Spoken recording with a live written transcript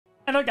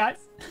Hello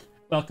guys,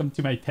 welcome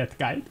to my pet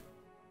guide.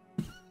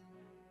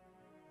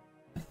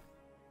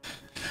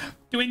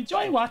 To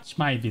enjoy watch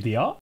my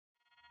video,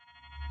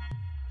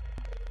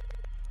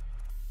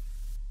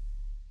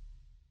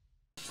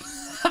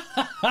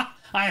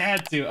 I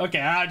had to. Okay,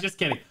 I'm just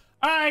kidding.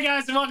 All right,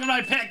 guys, and welcome to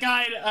my pet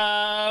guide.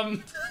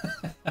 I'm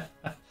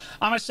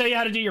gonna show you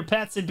how to do your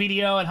pets in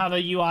BDO and how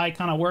the UI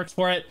kind of works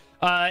for it,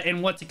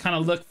 and what to kind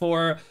of look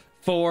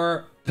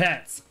for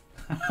pets.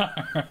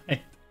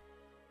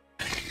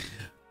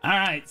 All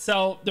right,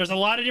 so there's a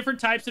lot of different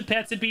types of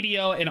pets in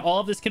BDO, and all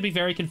of this can be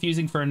very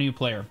confusing for a new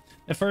player.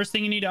 The first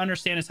thing you need to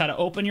understand is how to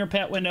open your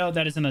pet window.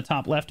 That is in the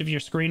top left of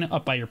your screen,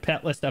 up by your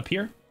pet list up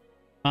here.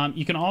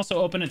 You can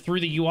also open it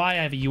through the UI. I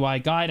have a UI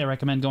guide. I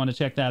recommend going to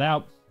check that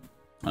out.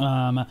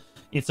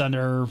 It's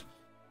under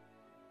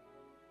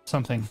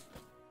something.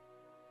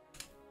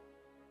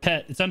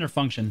 Pet. It's under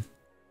function.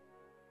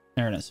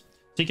 There it is.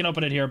 So you can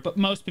open it here, but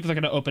most people are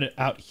going to open it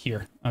out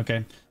here.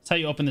 Okay, that's how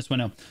you open this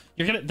window.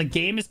 The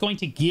game is going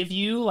to give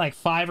you like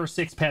 5 or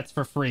 6 pets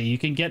for free. You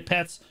can get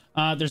pets.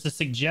 There's a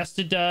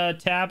suggested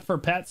tab for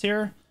pets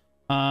here,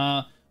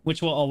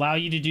 which will allow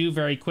you to do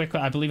very quickly.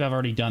 I believe I've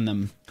already done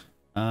them.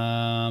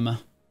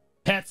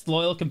 Pets,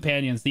 loyal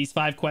companions. These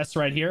 5 quests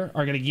right here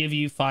are going to give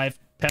you 5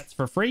 pets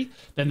for free.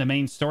 Then the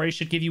main story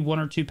should give you 1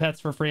 or 2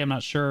 pets for free. I'm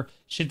not sure.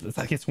 It's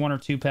like it's 1 or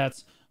 2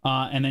 pets.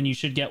 And then you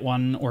should get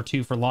 1 or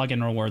 2 for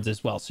login rewards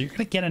as well. So you're going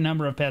to get a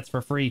number of pets for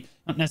free. You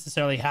don't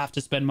necessarily have to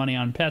spend money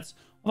on pets,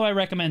 although I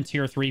recommend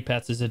tier 3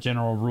 pets as a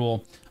general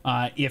rule,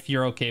 if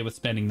you're okay with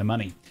spending the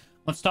money.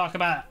 Let's talk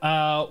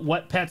about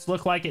what pets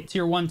look like at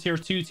tier 1, tier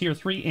 2, tier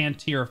 3, and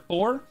tier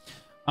 4.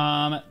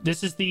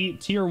 This is the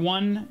tier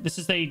 1. This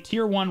is a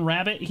tier 1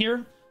 rabbit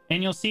here.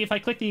 And you'll see if I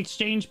click the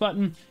exchange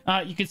button,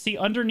 you can see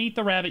underneath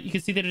the rabbit, you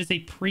can see that it is a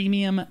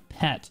premium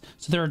pet.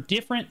 So there are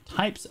different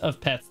types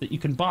of pets that you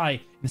can buy.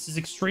 This is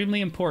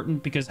extremely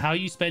important because how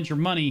you spend your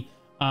money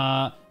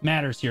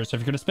matters here. So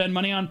if you're going to spend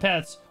money on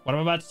pets, what I'm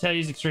about to tell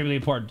you is extremely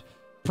important.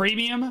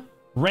 Premium,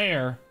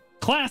 rare,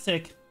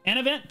 classic, and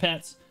event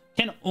pets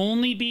can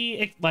only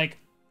be like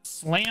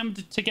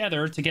slammed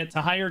together to get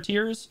to higher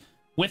tiers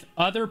with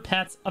other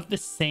pets of the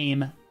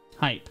same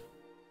type.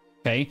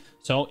 Okay,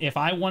 so if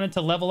I wanted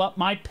to level up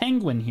my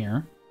penguin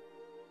here,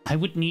 I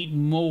would need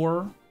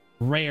more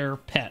rare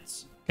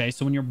pets. Okay,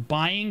 so when you're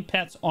buying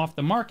pets off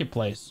the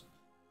marketplace,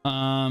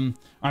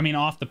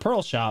 off the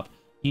Pearl Shop,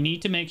 you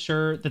need to make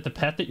sure that the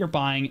pet that you're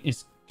buying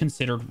is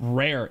considered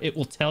rare. It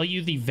will tell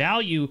you the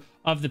value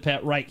of the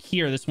pet right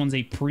here. This one's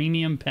a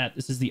premium pet.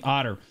 This is the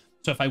otter.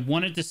 So if I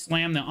wanted to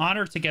slam the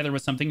otter together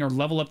with something or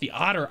level up the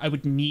otter, I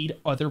would need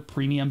other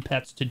premium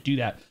pets to do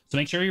that. So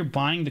make sure you're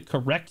buying the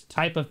correct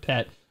type of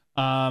pet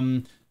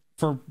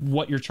for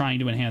what you're trying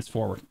to enhance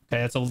forward.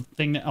 Okay, that's a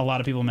thing that a lot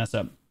of people mess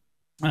up.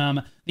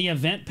 The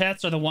event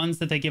pets are the ones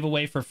that they give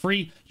away for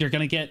free. You're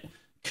gonna get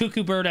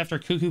cuckoo bird after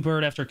cuckoo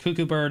bird after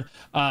cuckoo bird.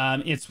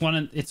 It's one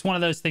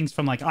of those things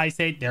from like Ice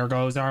Age. There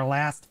goes our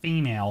last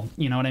female.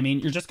 You know what I mean?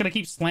 You're just gonna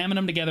keep slamming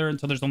them together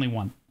until there's only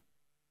one.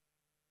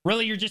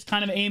 Really, you're just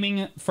kind of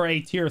aiming for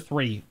a tier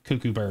 3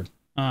 cuckoo bird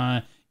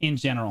in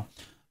general.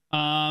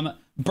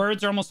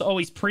 Birds are almost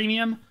always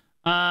premium.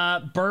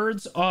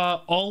 Birds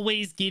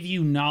always give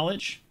you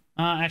knowledge.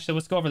 Actually,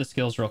 let's go over the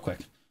skills real quick.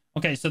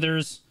 Okay, so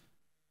there's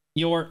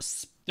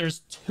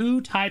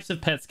 2 types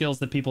of pet skills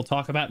that people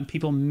talk about, and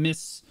people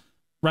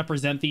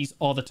misrepresent these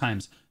all the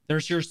times.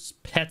 There's your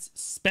pet's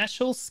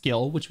special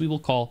skill, which we will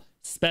call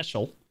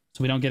special,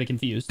 so we don't get it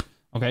confused.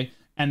 Okay,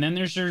 and then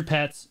there's your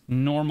pet's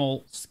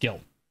normal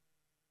skill.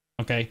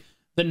 Okay,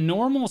 the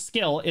normal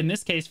skill, in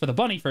this case for the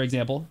bunny, for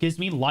example, gives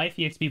me life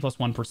EXP plus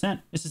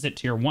 1%. This is at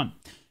tier 1.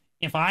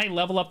 If I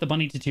level up the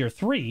bunny to tier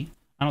 3,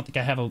 I don't think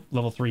I have a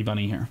level 3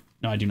 bunny here.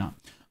 No, I do not.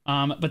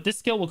 But this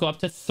skill will go up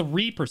to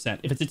 3%.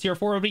 If it's a tier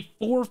 4, it'll be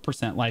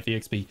 4% life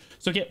EXP.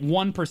 So get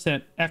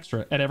 1%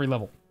 extra at every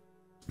level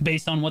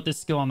based on what this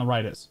skill on the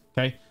right is.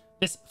 Okay.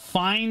 This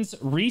finds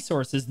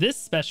resources. This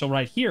special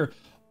right here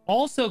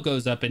also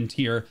goes up in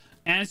tier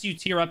as you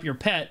tier up your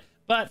pet.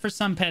 But for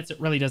some pets, it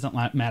really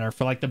doesn't matter.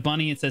 For like the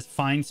bunny, it says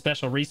find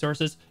special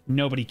resources.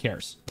 Nobody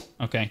cares.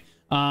 Okay.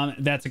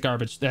 That's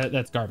garbage.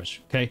 That's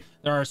garbage. Okay.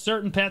 There are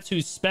certain pets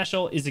whose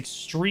special is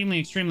extremely,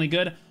 extremely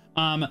good.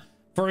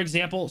 For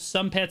example,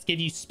 some pets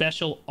give you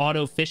special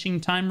auto fishing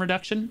time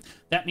reduction.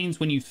 That means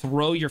when you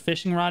throw your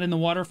fishing rod in the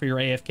water for your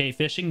AFK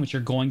fishing, which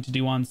you're going to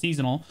do on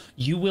seasonal,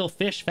 you will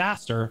fish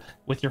faster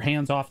with your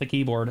hands off the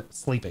keyboard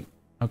sleeping.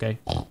 Okay.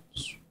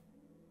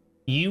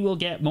 You will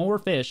get more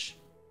fish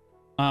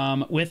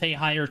with a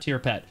higher tier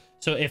pet.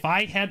 So if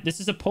I had, this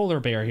is a polar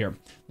bear here.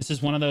 This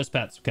is one of those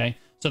pets. Okay.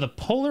 So the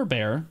polar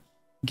bear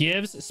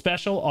gives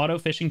special auto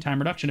fishing time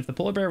reduction. If the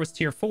polar bear was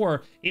tier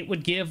 4, it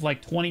would give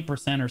like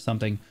 20% or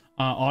something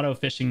auto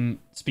fishing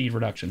speed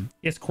reduction.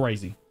 It's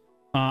crazy.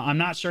 I'm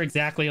not sure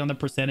exactly on the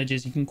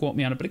percentages. You can quote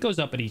me on it, but it goes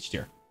up at each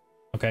tier.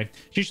 Okay.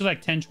 It's usually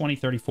like 10, 20,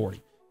 30,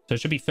 40. So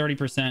it should be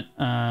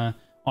 30%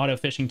 auto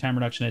fishing time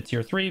reduction at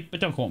tier 3, but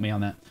don't quote me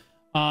on that.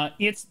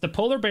 It's the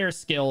polar bear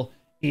skill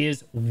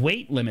is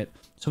weight limit.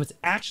 So it's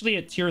actually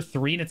at tier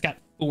 3 and it's got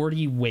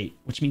 40 weight,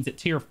 which means at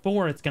tier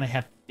 4, it's going to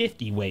have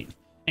 50 weight.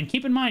 And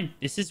keep in mind,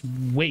 this is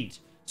weight.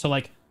 So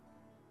like,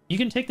 you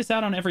can take this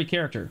out on every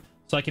character.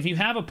 So like, if you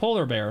have a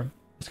polar bear,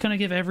 it's going to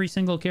give every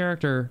single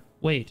character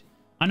weight.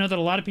 I know that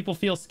a lot of people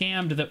feel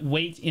scammed that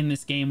weight in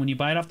this game, when you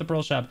buy it off the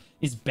Pearl Shop,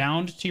 is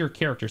bound to your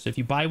character. So if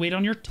you buy weight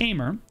on your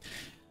tamer,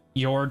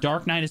 your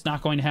Dark Knight is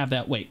not going to have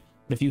that weight.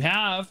 But if you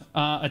have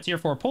a tier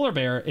 4 polar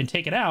bear and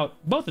take it out,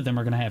 both of them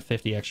are going to have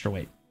 50 extra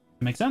weight.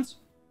 Make sense?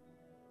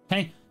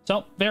 Okay,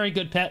 so very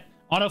good pet.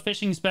 Auto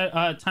fishing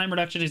time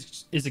reduction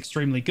is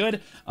extremely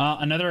good.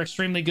 Another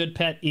extremely good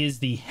pet is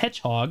the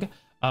hedgehog,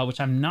 which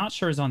I'm not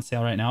sure is on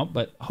sale right now,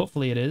 but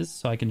hopefully it is,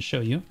 so I can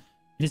show you.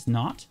 It is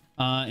not,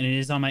 and it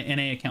is on my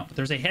NA account. But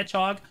there's a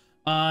hedgehog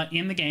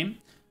in the game,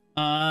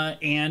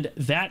 and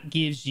that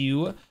gives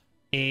you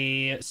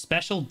a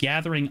special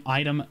gathering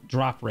item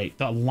drop rate.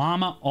 The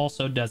llama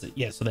also does it.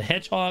 Yeah, so the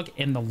hedgehog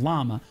and the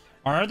llama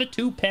are the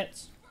two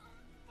pets.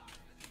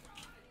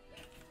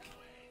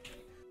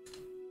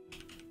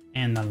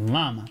 And the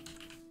llama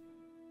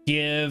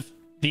give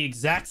the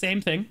exact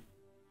same thing.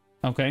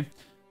 Okay,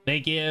 they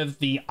give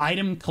the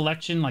item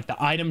collection, like the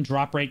item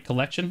drop rate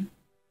collection,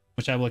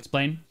 which I will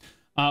explain.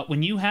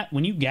 When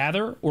you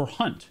gather or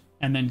hunt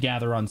and then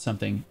gather on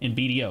something in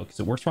BDO, because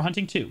it works for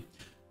hunting too,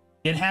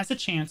 it has a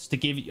chance to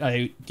give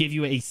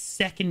you a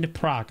second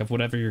proc of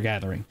whatever you're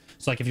gathering.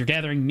 So like if you're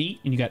gathering meat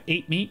and you got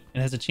 8 meat,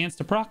 it has a chance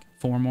to proc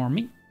 4 more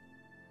meat.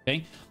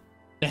 Okay.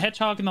 The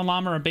hedgehog and the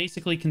llama are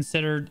basically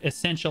considered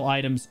essential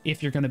items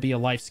if you're going to be a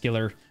life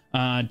skiller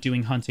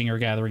doing hunting or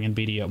gathering in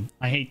BDO.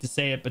 I hate to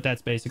say it, but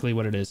that's basically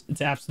what it is.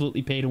 It's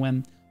absolutely pay to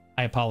win.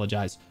 I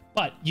apologize.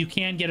 But you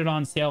can get it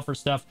on sale for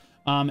stuff.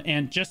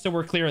 And just so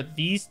we're clear,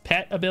 these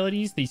pet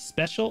abilities, these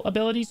special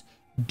abilities,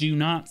 do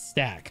not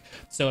stack.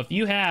 So if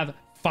you have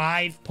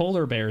 5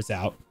 polar bears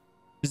out,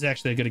 this is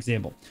actually a good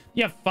example.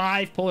 You have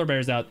 5 polar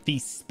bears out, the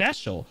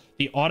special,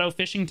 the auto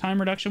fishing time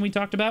reduction we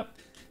talked about,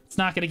 it's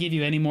not going to give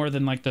you any more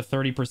than like the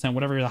 30%,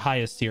 whatever the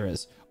highest tier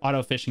is,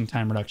 auto fishing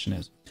time reduction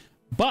is.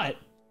 But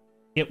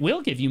it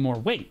will give you more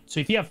weight. So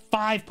if you have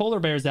 5 polar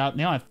bears out and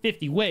they all have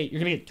 50 weight, you're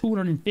going to get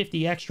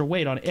 250 extra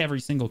weight on every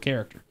single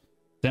character.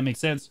 Does that make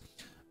sense?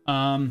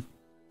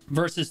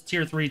 Versus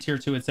tier 3, tier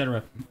 2,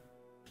 etc.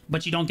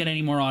 But you don't get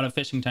any more auto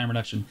fishing time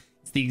reduction.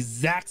 It's the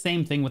exact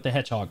same thing with the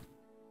hedgehog.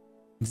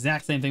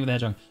 Exact same thing with the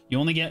hedgehog. You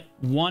only get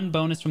 1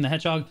 bonus from the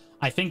hedgehog.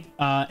 I think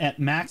at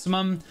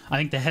maximum, I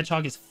think the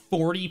hedgehog is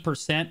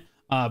 40%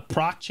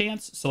 proc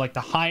chance. So like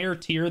the higher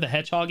tier the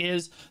hedgehog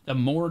is, the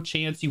more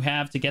chance you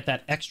have to get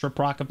that extra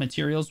proc of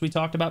materials we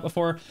talked about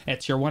before.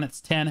 At tier 1,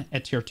 it's 10.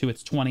 At tier 2,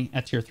 it's 20.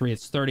 At tier 3,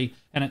 it's 30.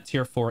 And at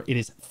tier 4, it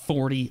is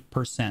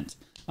 40%.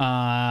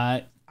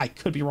 I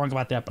could be wrong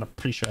about that, but I'm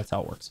pretty sure that's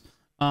how it works.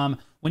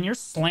 When you're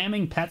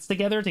slamming pets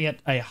together to get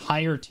a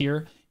higher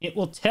tier, it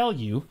will tell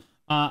you,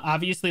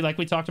 obviously, like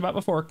we talked about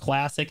before,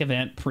 classic,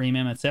 event,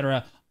 premium,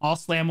 etc. I'll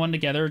slam one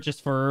together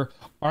just for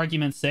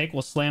argument's sake.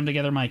 We'll slam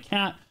together my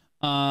cat,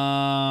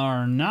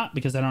 or not,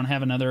 because I don't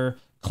have another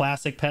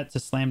classic pet to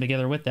slam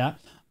together with that.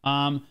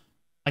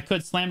 I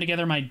could slam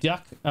together my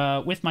duck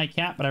with my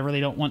cat, but I really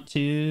don't want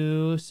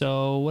to.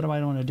 So what do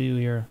I want to do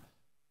here?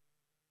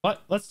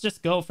 But let's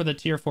just go for the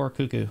tier 4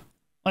 cuckoo.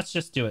 Let's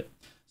just do it.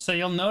 So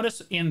you'll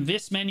notice in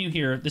this menu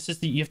here, this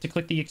is you have to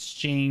click the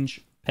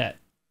exchange pet.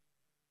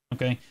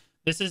 Okay.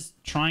 This is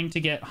trying to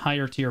get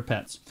higher tier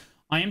pets.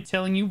 I am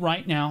telling you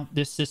right now,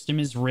 this system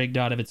is rigged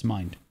out of its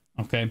mind.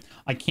 Okay.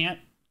 I can't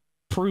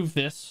prove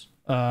this.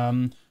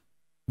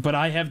 But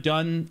I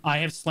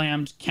have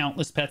slammed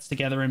countless pets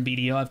together in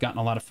BDO. I've gotten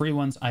a lot of free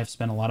ones. I've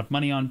spent a lot of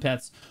money on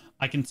pets.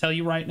 I can tell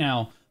you right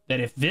now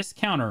that if this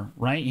counter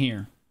right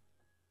here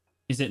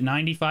is at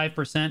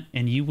 95%,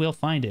 and you will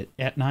find it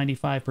at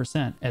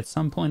 95% at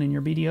some point in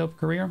your BDO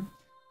career,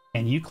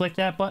 and you click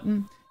that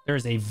button, there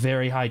is a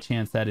very high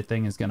chance that a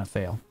thing is going to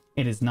fail.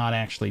 It is not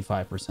actually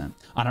 5%.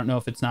 I don't know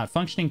if it's not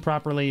functioning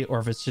properly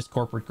or if it's just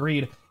corporate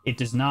greed. It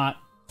does not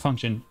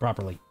function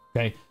properly.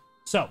 Okay.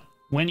 So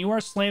when you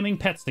are slamming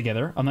pets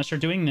together, unless you're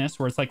doing this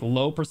where it's like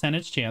low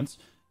percentage chance,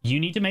 you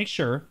need to make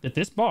sure that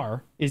this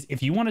bar is,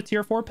 if you want a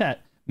tier 4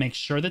 pet, make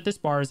sure that this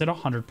bar is at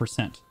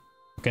 100%.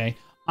 Okay.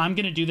 I'm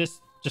going to do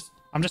this.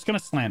 I'm just going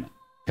to slam it.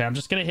 Okay. I'm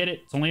just going to hit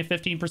it. It's only a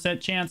 15%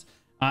 chance,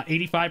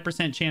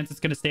 85% chance it's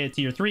going to stay at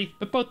tier 3,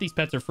 but both these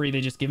pets are free. They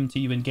just give them to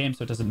you in game.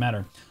 So it doesn't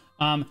matter.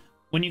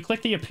 When you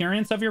click the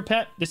appearance of your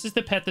pet, this is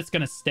the pet that's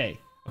going to stay.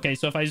 Okay.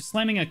 So if I was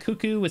slamming a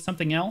cuckoo with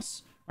something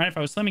else, right? If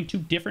I was slamming 2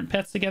 different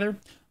pets together,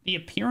 the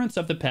appearance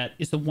of the pet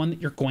is the one that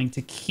you're going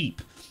to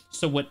keep.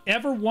 So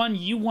whatever one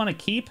you want to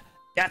keep,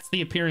 that's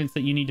the appearance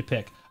that you need to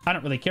pick. I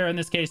don't really care in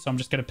this case, so I'm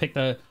just going to pick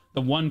the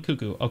one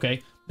cuckoo,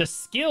 okay? The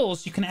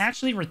skills, you can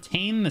actually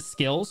retain the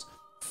skills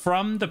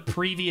from the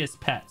previous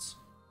pets.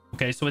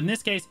 Okay, so in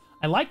this case,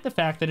 I like the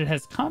fact that it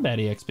has combat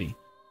EXP.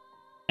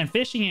 And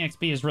fishing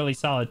EXP is really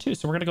solid too,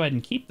 so we're going to go ahead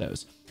and keep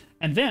those.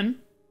 And then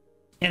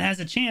it has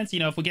a chance, you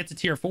know, if we get to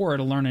tier 4,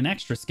 it'll learn an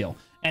extra skill.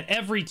 At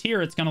every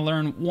tier, it's going to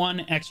learn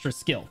 1 extra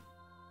skill.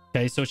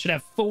 Okay, so it should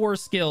have 4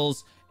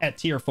 skills at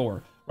tier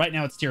 4. Right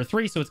now it's tier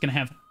 3, so it's going to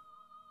have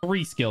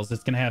 3 skills.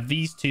 It's going to have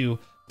these 2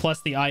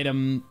 plus the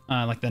item,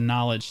 like the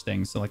knowledge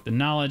thing. So like the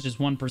knowledge is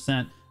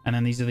 1%, and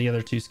then these are the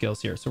other 2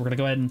 skills here. So we're gonna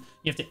go ahead and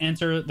you have to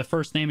enter the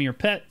first name of your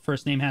pet.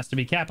 First name has to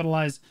be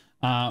capitalized.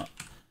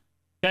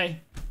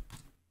 Okay.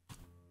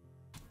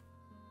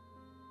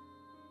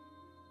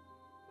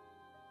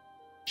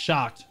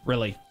 Shocked,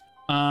 really.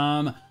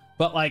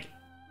 But like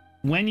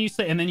when you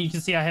say, and then you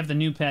can see I have the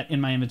new pet in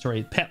my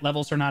inventory. Pet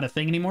levels are not a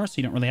thing anymore, so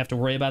you don't really have to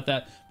worry about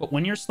that. But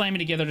when you're slamming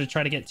together to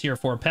try to get tier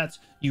 4 pets,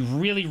 you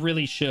really,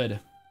 really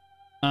should.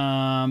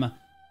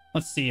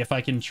 Let's see if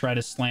I can try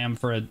to slam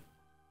for a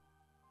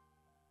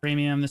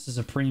premium. This is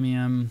a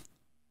premium.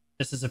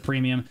 This is a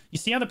premium. You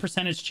see how the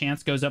percentage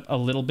chance goes up a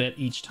little bit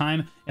each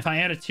time? If I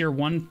add a tier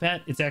 1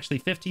 pet, it's actually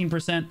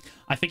 15%.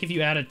 I think if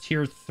you add a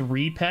tier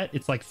 3 pet,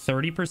 it's like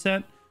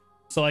 30%.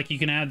 So like you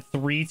can add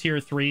 3 tier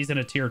 3s and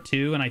a tier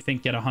 2, and I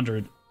think get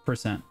 100%.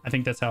 I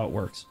think that's how it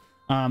works.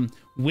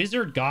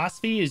 Wizard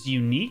Gosfy is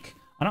unique.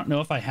 I don't know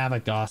if I have a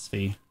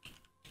Gosfy.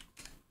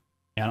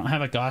 Yeah, I don't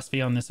have a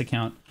Gosfy on this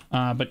account.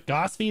 But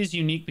Gosfy is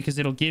unique because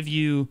it'll give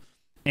you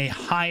a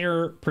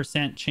higher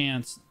percent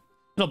chance.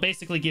 It'll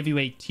basically give you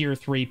a tier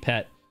 3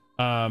 pet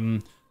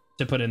to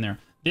put in there.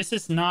 This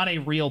is not a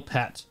real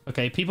pet,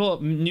 okay?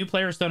 New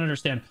players don't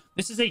understand.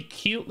 This is a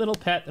cute little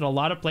pet that a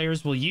lot of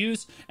players will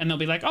use, and they'll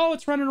be like, oh,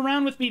 it's running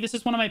around with me. This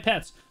is one of my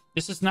pets.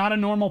 This is not a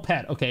normal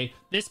pet, okay?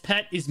 This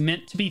pet is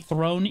meant to be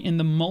thrown in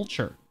the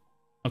mulcher,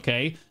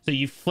 okay? So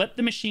you flip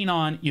the machine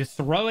on, you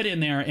throw it in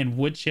there, and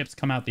wood chips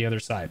come out the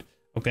other side,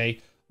 okay?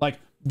 Like,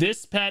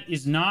 this pet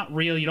is not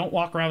real. You don't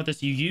walk around with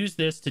this. You use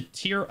this to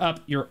tier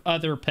up your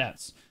other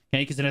pets,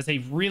 okay? Because it has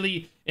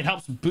it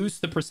helps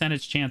boost the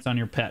percentage chance on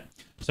your pet.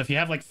 So if you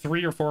have like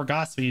 3 or 4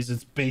 Gosfys,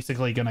 it's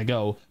basically going to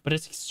go, but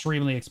it's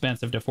extremely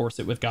expensive to force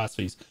it with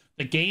Gosfys.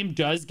 The game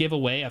does give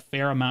away a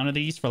fair amount of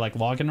these for like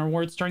login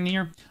rewards during the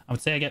year. I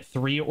would say I get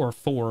 3 or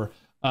 4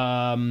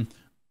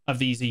 of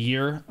these a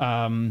year,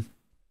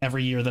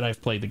 every year that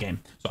I've played the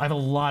game. So I have a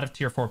lot of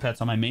tier 4 pets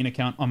on my main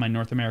account, on my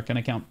North American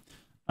account.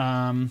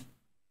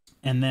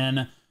 And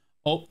then,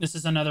 oh, this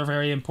is another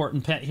very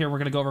important pet here we're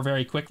going to go over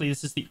very quickly.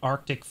 This is the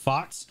Arctic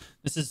Fox.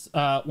 This is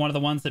one of the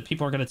ones that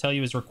people are going to tell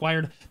you is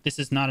required. This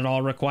is not at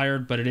all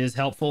required, but it is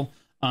helpful.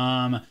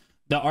 The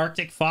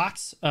Arctic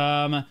Fox,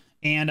 and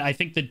I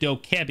think the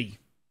Dokebi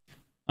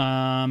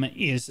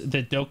is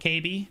the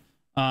Dokebi.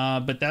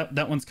 But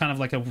that one's kind of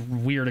like a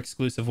weird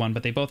exclusive one,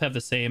 but they both have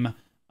the same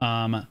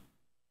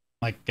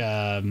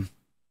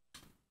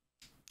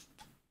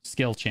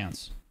skill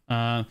chance.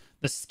 The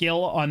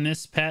skill on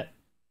this pet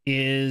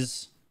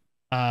is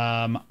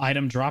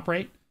item drop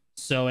rate.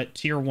 So at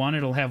tier 1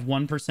 it'll have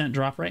 1%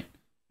 drop rate.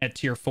 At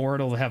tier 4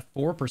 it'll have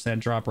 4%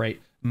 drop rate.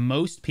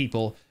 Most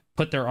people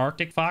put their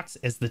Arctic Fox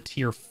as the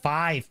tier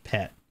 5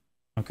 pet,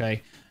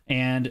 okay?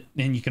 And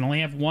then you can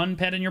only have 1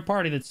 pet in your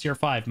party that's tier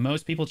 5.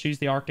 Most people choose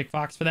the Arctic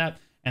Fox for that,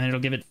 and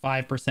it'll give it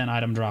 5%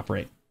 item drop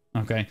rate,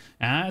 okay?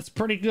 And that's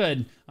pretty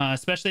good,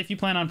 especially if you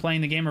plan on playing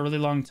the game a really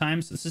long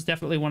time. So this is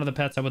definitely one of the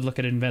pets I would look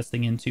at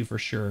investing into for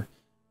sure.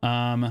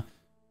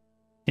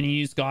 Can you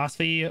use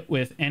Gosfy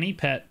with any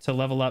pet to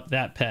level up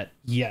that pet?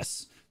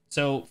 Yes.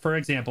 So, for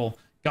example,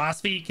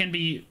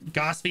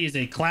 Gosfy is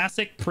a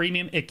classic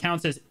premium. It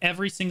counts as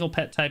every single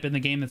pet type in the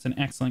game. That's an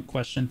excellent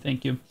question.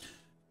 Thank you.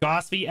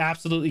 Gosfy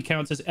absolutely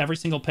counts as every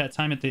single pet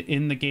type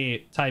in the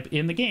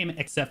game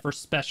except for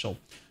special.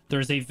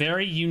 There's a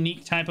very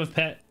unique type of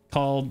pet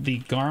called the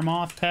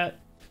Garmoth pet.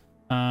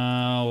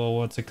 Well,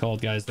 what's it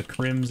called, guys? The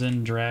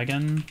Crimson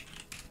Dragon.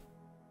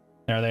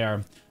 There they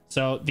are.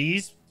 So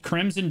these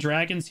Crimson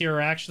Dragons here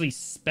are actually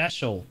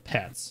special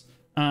pets.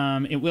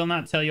 It will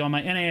not tell you on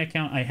my NA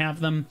account. I have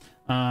them.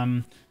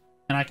 And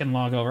I can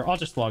log over. I'll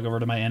just log over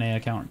to my NA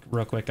account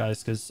real quick,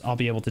 guys, because I'll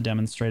be able to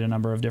demonstrate a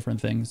number of different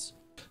things.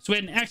 So we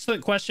had an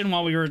excellent question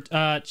while we were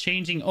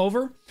changing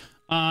over.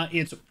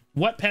 It's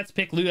what pets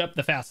pick loot up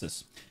the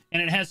fastest?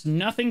 And it has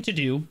nothing to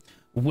do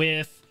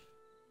with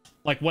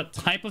like what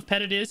type of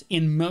pet it is.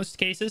 In most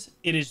cases,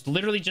 it is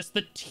literally just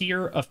the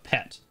tier of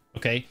pet,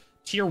 okay?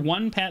 Tier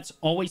 1 pets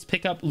always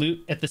pick up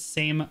loot at the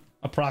same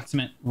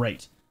approximate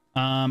rate.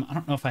 I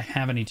don't know if I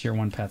have any tier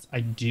 1 pets. I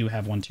do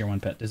have one tier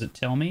 1 pet. Does it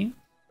tell me?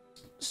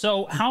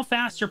 So how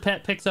fast your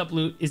pet picks up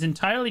loot is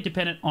entirely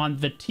dependent on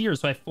the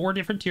tiers. So I have 4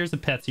 different tiers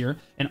of pets here,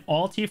 and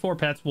all tier 4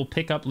 pets will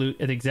pick up loot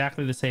at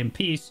exactly the same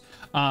piece.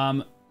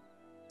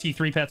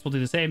 T3 pets will do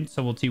the same,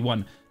 so will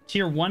T1.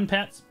 Tier 1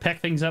 pets pick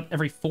things up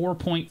every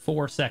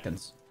 4.4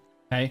 seconds.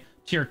 Okay?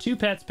 Tier 2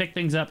 pets pick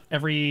things up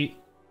every...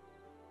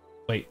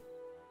 Wait.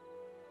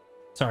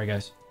 Sorry,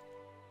 guys.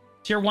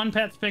 Tier 1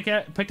 pets pick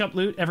up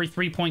loot every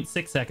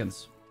 3.6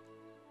 seconds.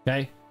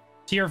 Okay?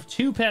 Tier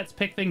 2 pets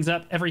pick things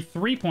up every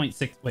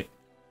 3.6... Wait.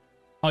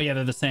 Oh, yeah,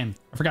 they're the same.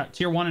 I forgot.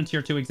 Tier 1 and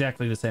Tier 2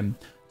 exactly the same.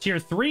 Tier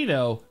 3,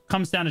 though,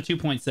 comes down to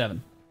 2.7.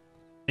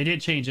 They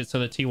did change it so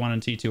that T1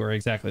 and T2 are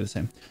exactly the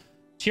same.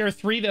 Tier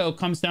 3, though,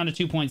 comes down to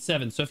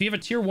 2.7. So if you have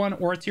a Tier 1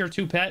 or a Tier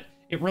 2 pet,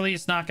 it really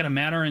is not going to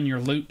matter in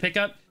your loot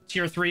pickup.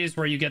 Tier 3 is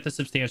where you get the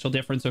substantial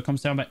difference. So it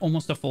comes down by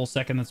almost a full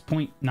second. That's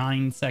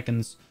 0.9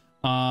 seconds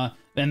And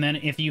then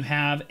if you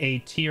have a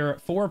tier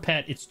 4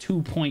 pet, it's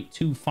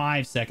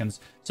 2.25 seconds.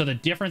 So the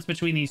difference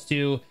between these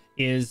two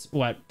is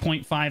what,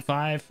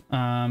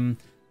 0.55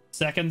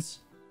 seconds?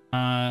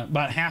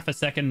 About half a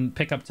second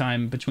pickup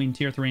time between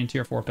tier 3 and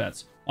tier 4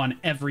 pets on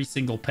every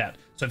single pet.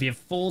 So if you have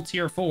full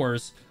tier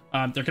 4s,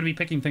 they're going to be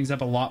picking things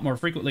up a lot more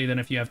frequently than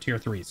if you have tier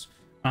 3s.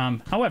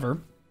 However,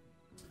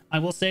 I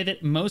will say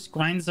that most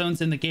grind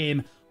zones in the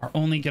game are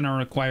only going to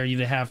require you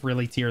to have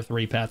really tier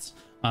 3 pets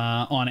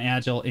on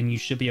Agile, and you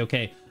should be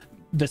okay.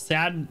 The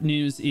sad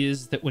news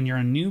is that when you're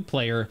a new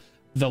player,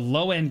 the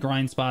low-end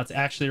grind spots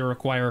actually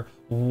require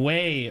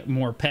way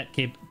more pet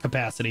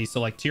capacity. So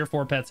like tier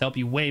 4 pets help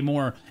you way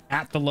more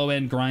at the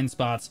low-end grind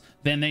spots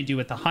than they do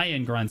at the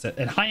high-end grind zones.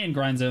 At high-end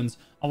grind zones,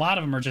 a lot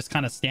of them are just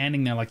kind of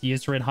standing there, like the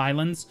Yisrid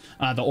Highlands,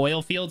 the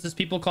oil fields as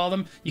people call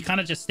them. You kind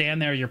of just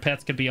stand there. Your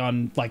pets could be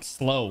on like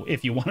slow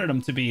if you wanted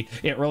them to be.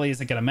 It really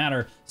isn't going to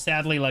matter.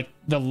 Sadly, like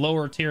the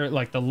lower tier,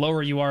 like the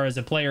lower you are as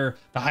a player,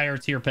 the higher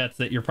tier pets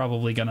that you're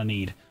probably going to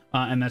need.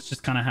 And that's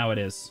just kind of how it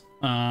is.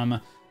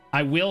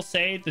 I will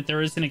say that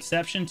there is an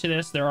exception to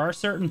this. There are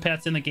certain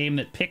pets in the game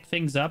that pick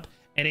things up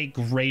at a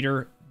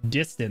greater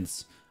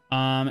distance.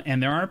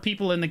 And there are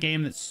people in the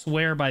game that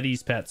swear by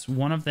these pets.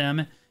 One of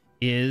them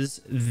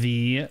is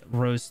the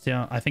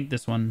Rosetail. I think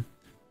this one.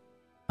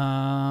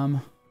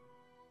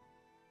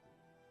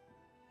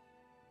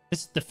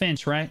 This is the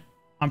Finch, right?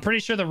 I'm pretty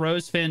sure the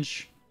Rose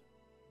Finch.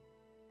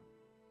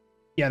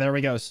 Yeah, there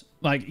we go.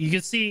 Like you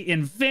can see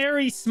in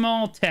very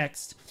small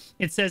text,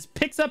 it says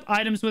picks up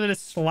items within a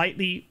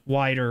slightly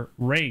wider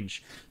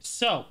range.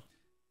 So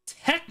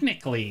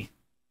technically,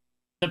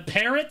 the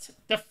parrot,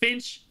 the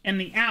finch,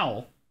 and the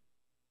owl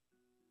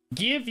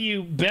give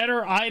you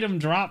better item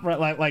drop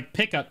like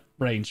pickup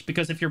range,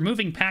 because if you're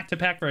moving pack to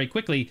pack very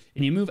quickly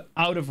and you move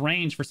out of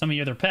range for some of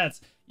your other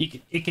pets,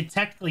 it could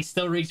technically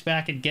still reach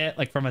back and get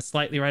like from a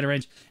slightly wider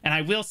range. And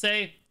I will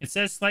say it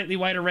says slightly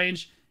wider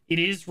range. It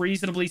is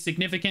reasonably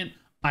significant.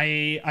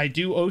 I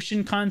do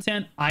ocean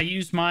content. I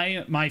use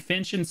my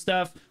finch and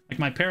stuff, like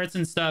my parrots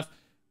and stuff,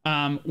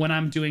 when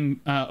I'm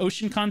doing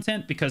ocean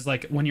content, because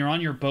like when you're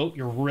on your boat,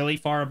 you're really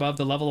far above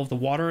the level of the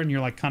water and you're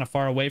like kind of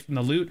far away from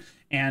the loot,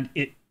 and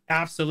it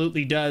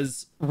absolutely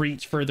does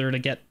reach further to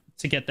get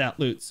that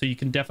loot. So you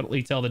can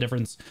definitely tell the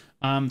difference.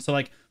 So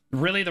like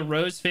really the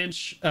rose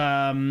finch,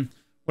 what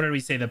did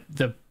we say?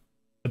 The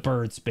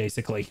birds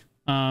basically.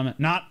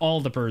 Not all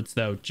the birds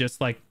though,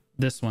 just like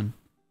this one.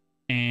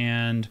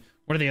 And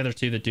what are the other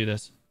two that do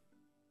this?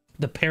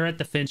 The parrot,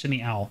 the finch, and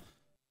the owl.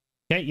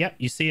 Okay, yep,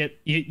 you see it.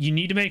 You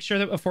need to make sure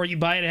that before you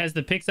buy it, it has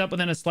the picks up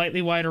within a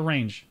slightly wider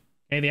range.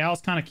 Okay, the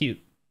owl's kind of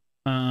cute.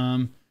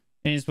 It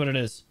is what it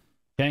is.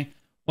 Okay,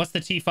 what's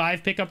the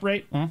T5 pickup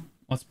rate? Well,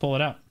 let's pull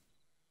it out.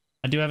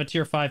 I do have a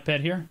tier 5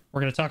 pet here.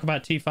 We're going to talk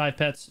about T5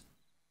 pets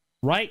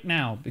right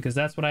now because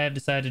that's what I have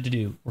decided to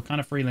do. We're kind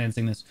of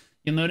freelancing this.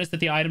 You'll notice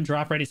that the item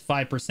drop rate is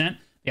 5%.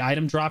 The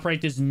item drop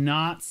rate does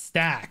not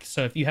stack.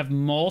 So if you have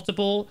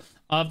multiple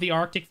of the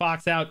Arctic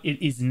Fox out,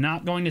 it is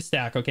not going to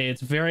stack. Okay,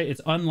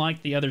 it's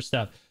unlike the other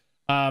stuff.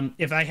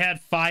 If I had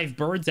 5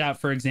 birds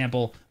out, for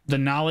example, the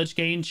knowledge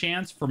gain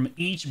chance from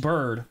each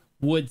bird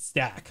would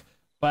stack.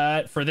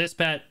 But for this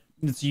pet,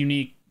 it's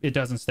unique. It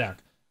doesn't stack.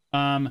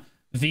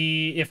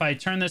 If I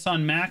turn this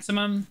on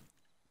maximum,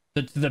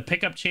 the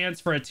pickup chance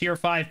for a tier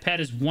 5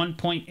 pet is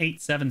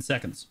 1.87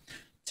 seconds.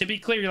 To be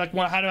clear, you're like,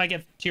 well, how do I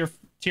get tier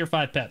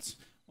 5 pets?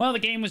 Well, the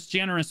game was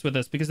generous with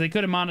us because they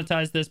could have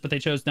monetized this, but they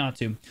chose not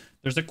to.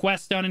 There's a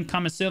quest done in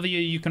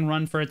Commissivia you can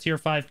run for a tier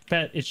 5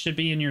 pet. It should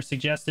be in your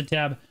suggested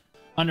tab.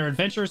 Under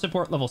Adventurer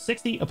Support level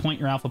 60,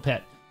 appoint your alpha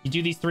pet. You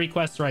do these 3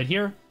 quests right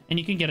here, and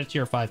you can get a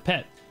tier 5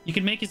 pet. You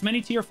can make as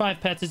many tier 5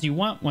 pets as you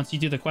want once you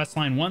do the quest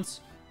line once.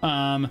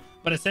 But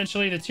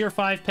essentially, the tier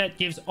 5 pet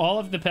gives all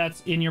of the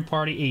pets in your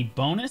party a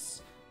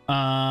bonus.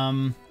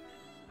 The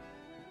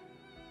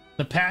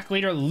pack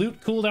leader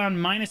loot cooldown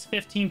minus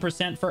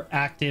 15% for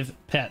active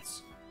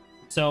pets.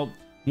 So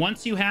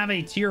once you have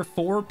a tier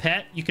 4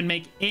 pet, you can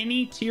make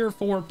any tier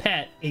 4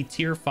 pet a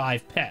tier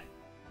 5 pet.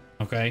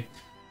 Okay.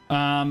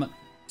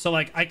 So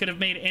like I could have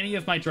made any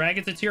of my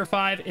dragons a tier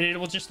 5 and it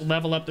will just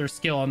level up their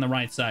skill on the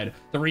right side.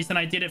 The reason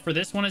I did it for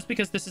this one is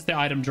because this is the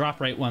item drop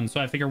rate one.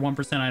 So I figure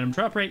 1% item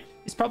drop rate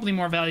is probably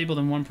more valuable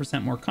than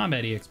 1% more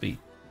combat EXP,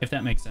 if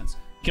that makes sense.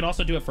 You can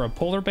also do it for a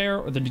polar bear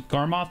or the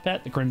Garmoth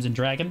pet, the Crimson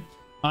Dragon,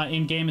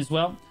 in game as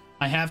well.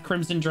 I have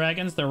Crimson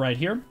Dragons. They're right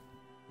here.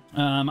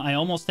 I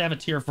almost have a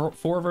tier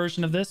 4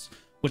 version of this,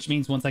 which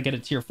means once I get a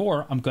tier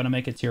 4, I'm going to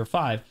make a tier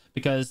 5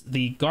 because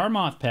the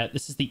Garmoth pet,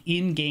 this is the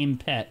in-game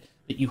pet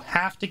that you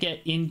have to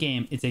get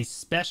in-game. It's a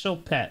special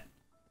pet.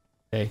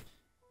 Okay.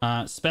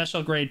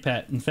 Special grade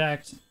pet. In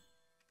fact, if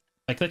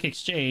I click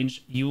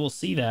exchange, you will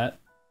see that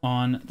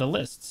on the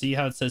list. See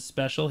how it says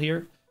special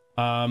here?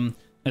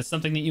 It's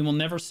something that you will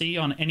never see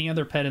on any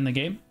other pet in the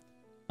game,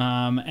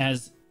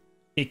 as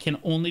it can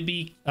only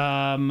be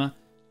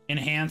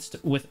enhanced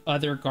with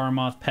other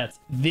Garmoth pets.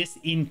 This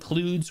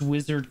includes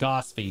Wizard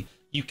Gosfey.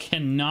 You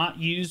cannot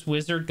use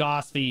Wizard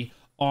Gosfey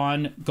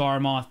on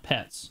Garmoth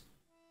pets.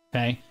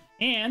 Okay,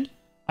 and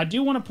I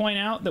do want to point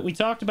out that we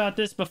talked about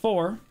this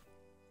before.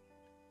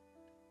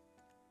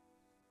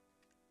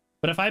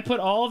 But if I put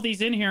all of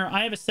these in here,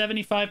 I have a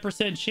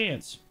 75%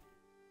 chance.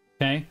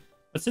 Okay?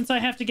 But since I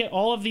have to get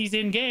all of these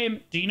in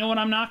game, do you know what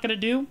I'm not going to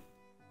do?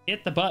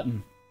 Hit the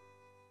button.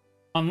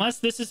 Unless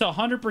this is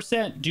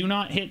 100%, do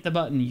not hit the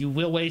button. You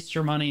will waste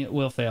your money. It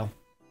will fail.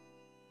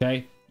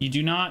 Okay? You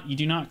do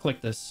not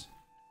click this.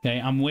 Okay?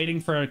 I'm waiting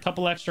for a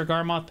couple extra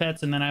Garmoth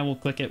pets, and then I will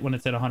click it when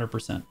it's at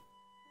 100%.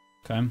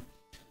 Okay?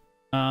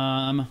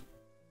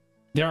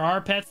 There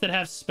are pets that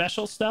have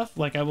special stuff.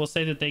 Like, I will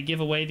say that they give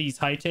away these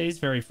Haites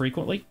very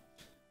frequently.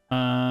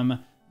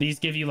 These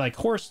give you, like,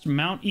 horse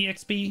mount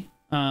EXP.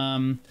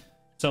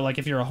 So, like,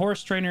 if you're a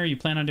horse trainer, you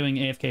plan on doing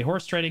AFK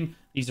horse trading,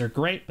 these are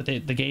great, but the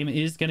game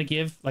is going to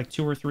give, like,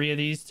 2 or 3 of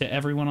these to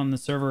everyone on the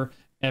server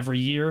every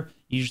year.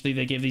 Usually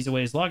they give these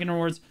away as login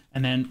rewards.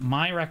 And then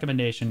my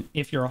recommendation,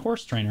 if you're a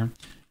horse trainer,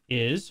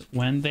 is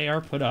when they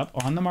are put up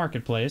on the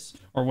marketplace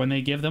or when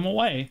they give them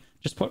away,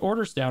 just put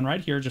orders down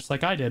right here, just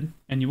like I did,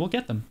 and you will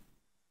get them.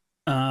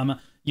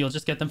 You'll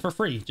just get them for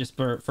free, just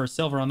for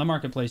silver on the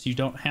marketplace. You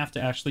don't have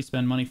to actually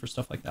spend money for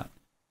stuff like that.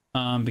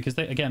 Because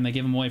they give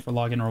them away for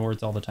login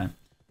rewards all the time.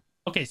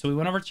 Okay, so we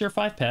went over tier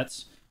 5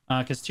 pets,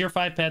 because tier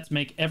 5 pets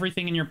make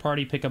everything in your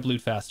party pick up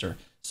loot faster.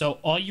 So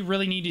all you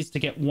really need is to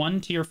get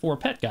 1 tier 4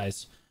 pet,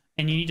 guys.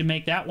 And you need to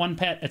make that 1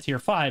 pet a tier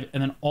 5,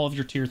 and then all of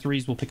your tier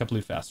 3s will pick up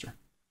loot faster.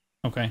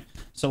 Okay,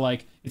 so,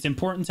 like, it's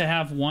important to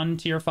have 1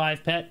 tier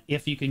 5 pet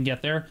if you can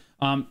get there.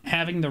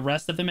 Having the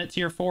rest of them at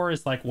tier 4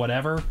 is, like,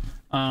 whatever.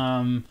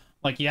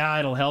 Like, yeah,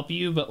 it'll help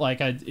you, but,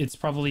 like, it's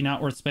probably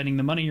not worth spending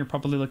the money. You're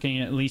probably looking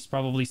at least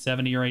probably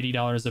 $70 or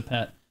 $80 a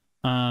pet.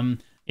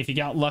 If you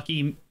got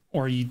lucky,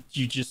 or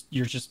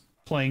you're just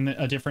playing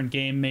a different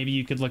game, maybe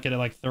you could look at it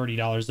like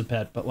 $30 a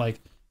pet, but, like,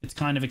 it's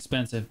kind of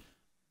expensive.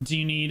 Do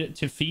you need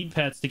to feed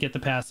pets to get the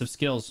passive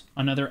skills?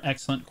 Another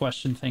excellent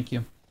question. Thank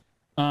you.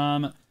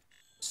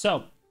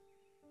 So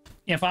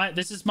if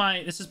this is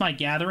my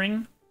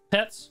gathering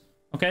pets,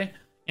 okay?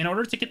 In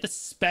order to get the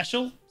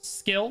special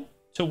skill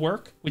to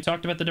work, we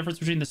talked about the difference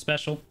between the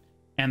special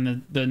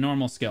and the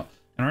normal skill.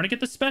 In order to get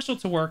the special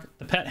to work,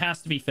 the pet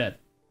has to be fed.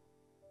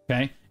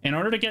 Okay? In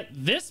order to get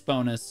this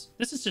bonus,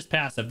 this is just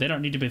passive. They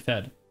don't need to be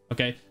fed.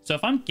 Okay? So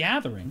if I'm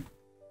gathering,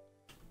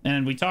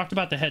 and we talked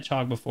about the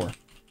hedgehog before.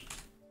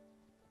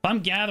 If I'm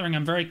gathering,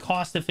 I'm very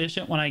cost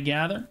efficient when I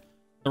gather.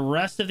 The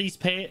rest of these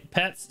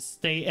pets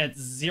stay at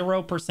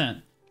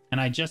 0%. And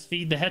I just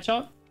feed the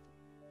hedgehog.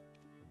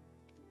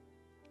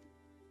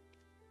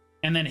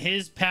 And then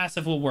his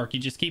passive will work. You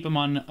just keep him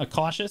on a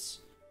cautious.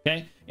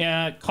 Okay?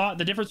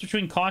 The difference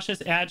between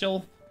cautious,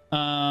 agile,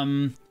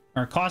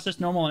 or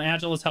cautious, normal, and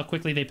agile is how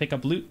quickly they pick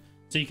up loot.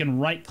 So you can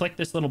right-click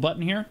this little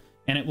button here,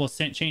 and it will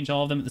change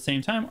all of them at the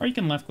same time. Or you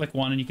can left-click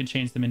one, and you can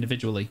change them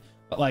individually.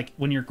 But, like,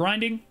 when you're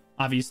grinding,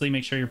 obviously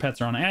make sure your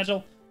pets are on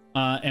agile.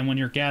 And when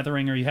you're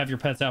gathering or you have your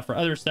pets out for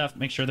other stuff,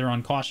 make sure they're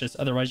on cautious.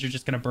 Otherwise, you're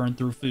just going to burn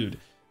through food.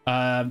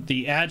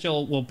 The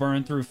agile will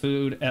burn through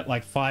food at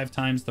like 5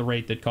 times the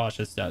rate that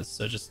cautious does.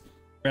 So just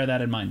bear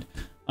that in mind.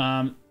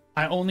 I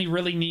only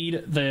really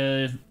need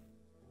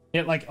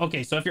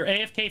okay, so if you're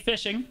AFK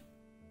fishing,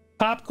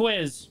 pop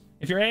quiz.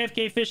 If you're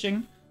AFK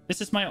fishing, this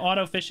is my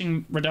auto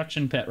fishing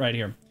reduction pet right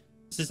here.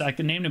 I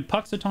could name him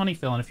Puxatawny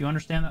Phil, and if you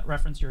understand that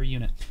reference, you're a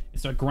unit.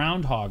 It's a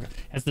groundhog.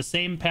 Has the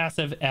same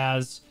passive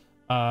as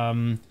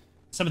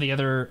some of the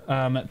other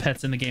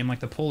pets in the game, like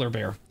the polar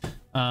bear.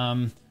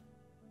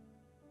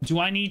 Do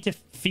I need to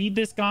feed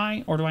this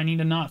guy, or do I need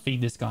to not feed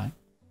this guy?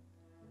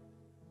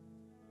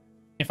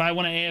 If I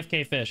want to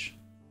AFK fish.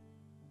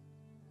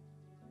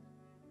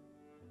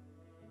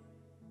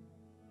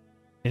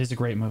 It is a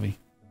great movie.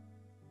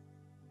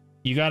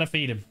 You got to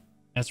feed him.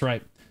 That's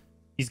right.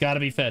 He's got to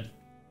be fed.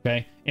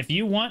 Okay? If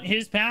you want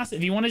his passive,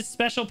 if you want his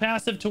special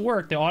passive to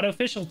work, the auto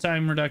official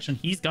time reduction,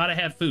 he's got to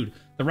have food.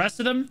 The rest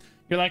of them,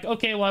 you're like,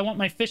 okay, well, I want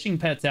my fishing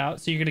pets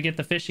out, so you're going to get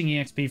the fishing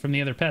EXP from the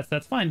other pets.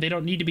 That's fine. They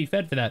don't need to be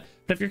fed for that.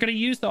 But if you're going to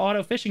use the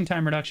auto fishing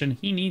time reduction,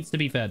 he needs to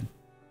be fed.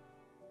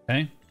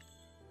 Okay?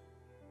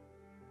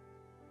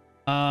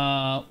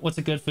 What's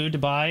a good food to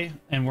buy,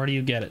 and where do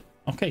you get it?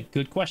 Okay,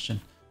 good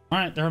question. All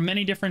right, there are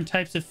many different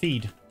types of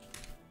feed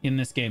in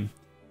this game.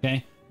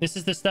 Okay? This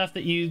is the stuff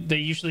that they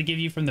usually give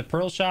you from the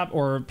Pearl Shop,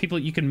 or people,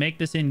 you can make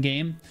this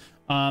in-game.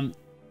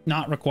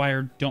 Not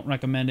required. Don't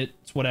recommend it.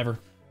 It's whatever.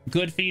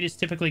 Good feed is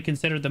typically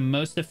considered the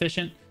most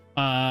efficient.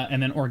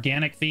 And then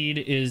organic feed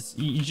is,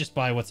 you just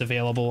buy what's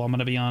available, I'm going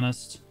to be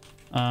honest.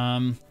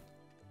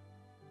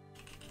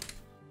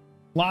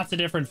 Lots of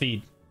different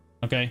feed.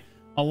 Okay?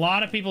 A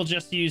lot of people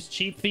just use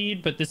cheap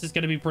feed, but this is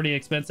going to be pretty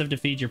expensive to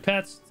feed your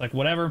pets. It's like,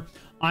 whatever.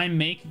 I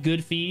make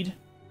good feed.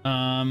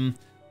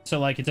 So,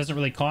 like, it doesn't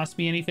really cost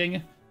me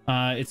anything.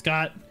 It's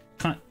got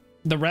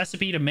the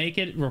recipe to make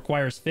it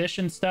requires fish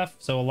and stuff,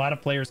 so a lot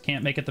of players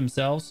can't make it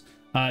themselves.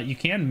 You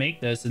can make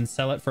this and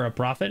sell it for a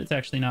profit. It's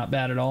actually not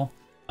bad at all,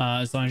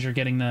 as long as you're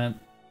getting the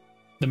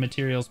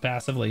materials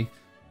passively.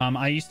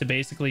 I used to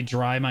basically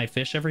dry my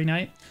fish every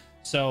night.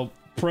 So,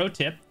 pro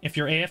tip, if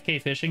you're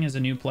AFK fishing as a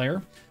new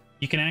player,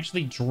 you can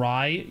actually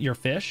dry your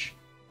fish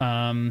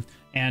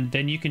And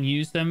then you can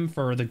use them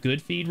for the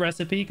good feed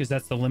recipe, because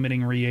that's the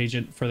limiting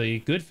reagent for the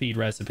good feed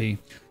recipe.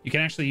 You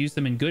can actually use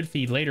them in good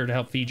feed later to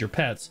help feed your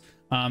pets.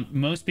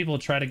 Most people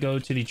try to go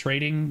to the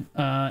trading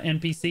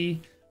NPC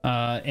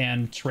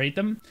and trade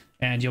them,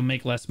 and you'll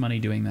make less money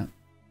doing that.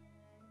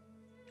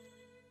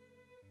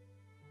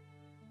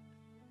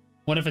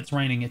 What if it's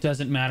raining? It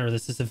doesn't matter.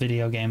 This is a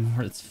video game.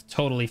 It's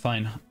totally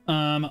fine.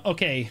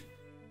 Okay.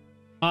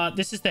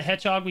 This is the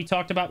hedgehog we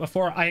talked about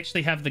before. I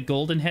actually have the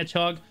golden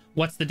hedgehog.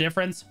 What's the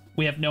difference?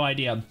 We have no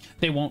idea.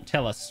 They won't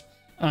tell us.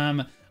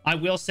 I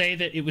will say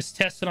that it was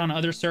tested on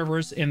other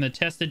servers, and the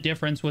tested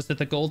difference was that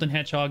the golden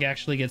hedgehog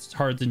actually gets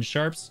hards and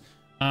sharps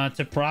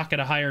to proc at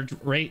a higher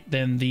rate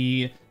than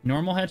the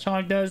normal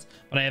hedgehog does,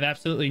 but I have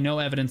absolutely no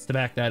evidence to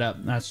back that up.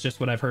 That's just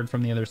what I've heard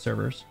from the other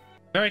servers.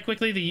 Very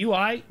quickly, the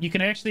UI, you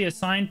can actually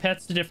assign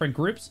pets to different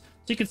groups.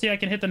 So you can see I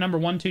can hit the number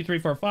 1, 2, 3,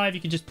 4, 5.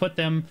 You can just put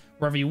them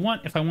wherever you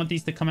want. If I want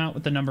these to come out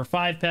with the number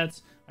 5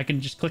 pets, I can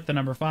just click the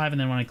number 5,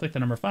 and then when I click the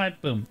number 5,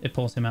 boom, it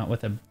pulls him out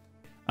with him.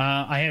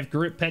 I have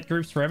pet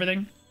groups for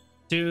everything.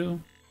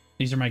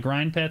 These are my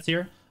grind pets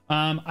here.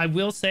 I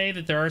will say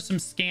that there are some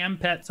scam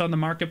pets on the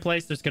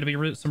marketplace. There's going to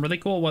be some really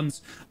cool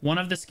ones. One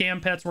of the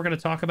scam pets we're going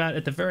to talk about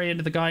at the very end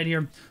of the guide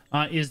here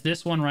is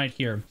this one right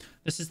here.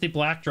 This is the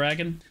Black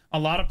Dragon. A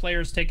lot of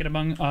players take it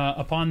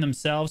upon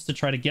themselves to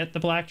try to get the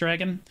Black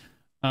Dragon.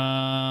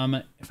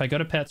 If I go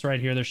to pets right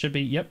here, there should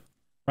be, yep,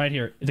 right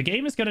here. The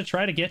game is going to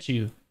try to get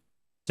you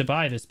to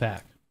buy this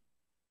pack.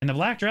 And the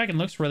Black Dragon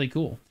looks really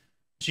cool.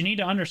 But you need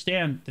to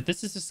understand that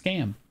this is a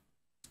scam.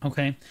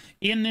 Okay?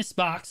 In this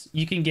box,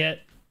 you can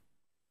get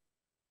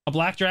a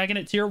Black Dragon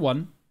at tier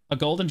 1, a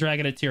Golden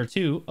Dragon at tier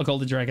 2, a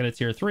Golden Dragon at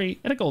tier 3,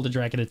 and a Golden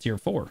Dragon at tier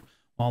 4.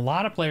 Well, a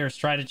lot of players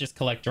try to just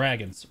collect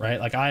dragons, right?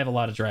 Like, I have a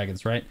lot of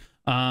dragons, right?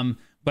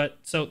 But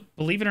so,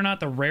 believe it or not,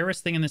 the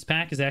rarest thing in this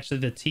pack is actually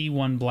the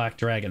T1 Black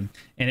Dragon.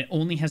 And it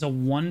only has a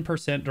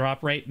 1%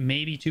 drop rate,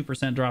 maybe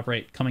 2% drop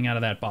rate coming out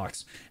of that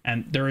box.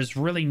 And there is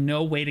really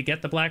no way to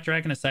get the Black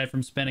Dragon aside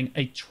from spending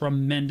a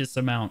tremendous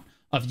amount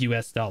of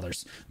US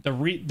dollars.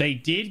 They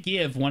did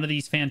give one of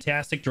these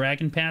fantastic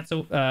dragon pets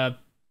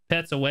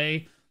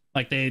away.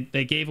 Like,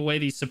 they gave away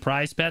these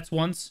surprise pets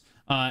once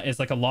as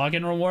like a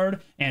login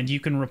reward. And you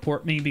can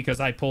report me because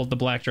I pulled the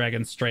Black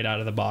Dragon straight out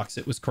of the box.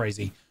 It was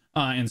crazy.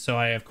 And so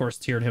I, of course,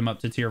 tiered him up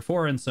to tier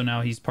 4, and so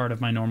now he's part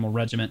of my normal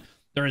regiment.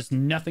 There is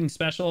nothing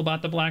special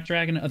about the Black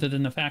Dragon other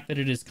than the fact that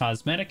it is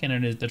cosmetic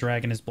and the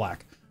dragon is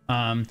black.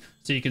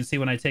 So you can see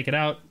when I take it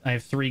out, I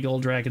have 3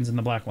 gold dragons in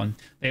the black one.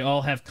 They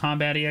all have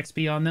combat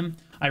EXP on them.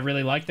 I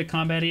really like the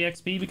combat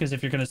EXP because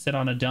if you're going to sit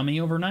on a dummy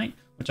overnight,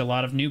 which a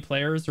lot of new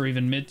players or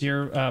even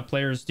mid-tier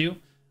players do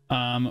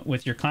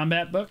with your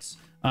combat books,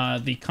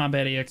 the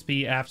combat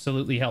EXP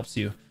absolutely helps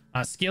you.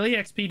 Skill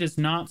EXP does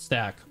not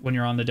stack when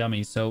you're on the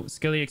dummy, so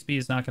skill EXP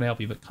is not going to help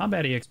you, but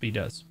combat EXP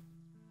does.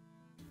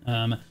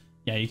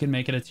 Yeah, you can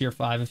make it a tier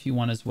 5 if you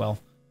want as well.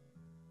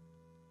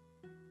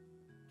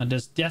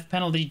 Does death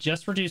penalty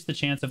just reduce the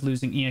chance of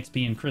losing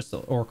EXP and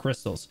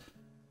crystals?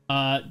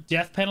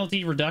 Death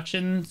penalty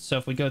reduction, so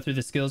if we go through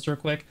the skills real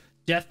quick,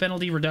 death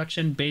penalty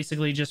reduction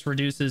basically just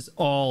reduces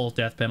all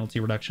death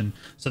penalty reduction.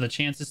 So the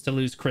chances to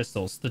lose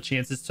crystals, the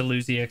chances to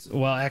lose EXP,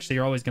 well, actually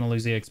you're always going to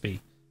lose EXP.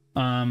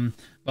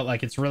 But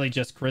like, it's really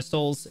just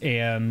crystals,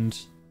 and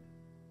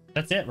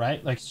that's it,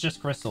 right? Like, it's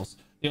just crystals.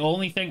 The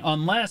only thing,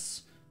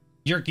 unless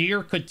your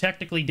gear could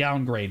technically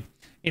downgrade.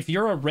 If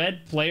you're a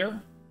red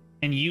player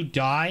and you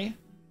die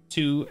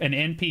to an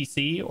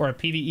NPC or a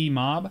PvE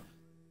mob,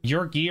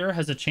 your gear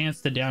has a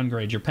chance to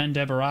downgrade. Your Pen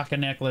de Baraka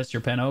necklace,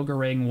 your Pen Ogre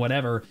ring,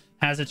 whatever,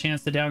 has a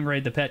chance to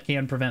downgrade. The pet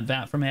can prevent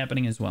that from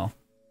happening as well.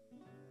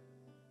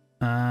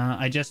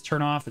 I just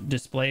turn off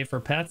display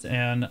for pets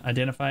and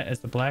identify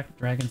as the Black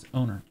Dragon's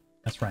owner.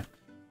 That's right.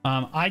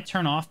 I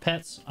turn off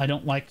pets. I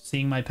don't like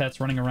seeing my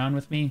pets running around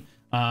with me.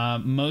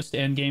 Most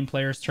endgame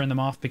players turn them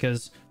off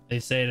because they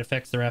say it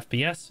affects their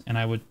FPS, and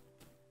I would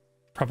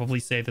probably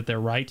say that they're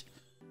right.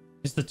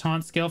 Is the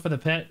taunt skill for the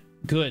pet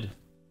good?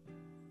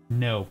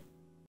 No.